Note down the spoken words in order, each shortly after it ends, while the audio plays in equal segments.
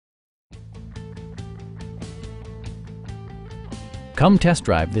Come test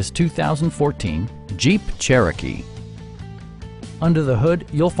drive this 2014 Jeep Cherokee. Under the hood,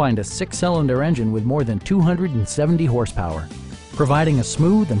 you'll find a 6-cylinder engine with more than 270 horsepower, providing a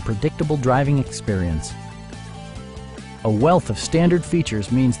smooth and predictable driving experience. A wealth of standard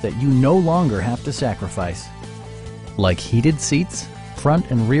features means that you no longer have to sacrifice, like heated seats, front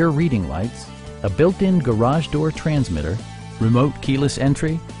and rear reading lights, a built-in garage door transmitter, remote keyless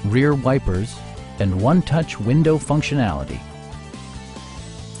entry, rear wipers, and one-touch window functionality.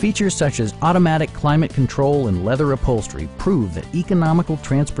 Features such as automatic climate control and leather upholstery prove that economical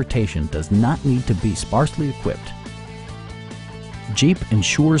transportation does not need to be sparsely equipped. Jeep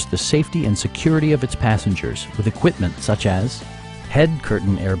ensures the safety and security of its passengers with equipment such as head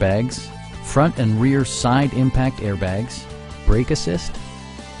curtain airbags, front and rear side impact airbags, brake assist,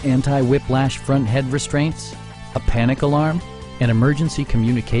 anti-whiplash front head restraints, a panic alarm, an emergency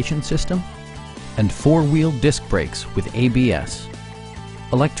communication system, and 4-wheel disc brakes with ABS.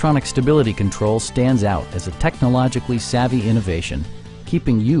 Electronic stability control stands out as a technologically savvy innovation,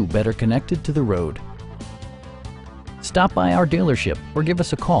 keeping you better connected to the road. Stop by our dealership or give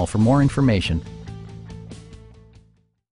us a call for more information.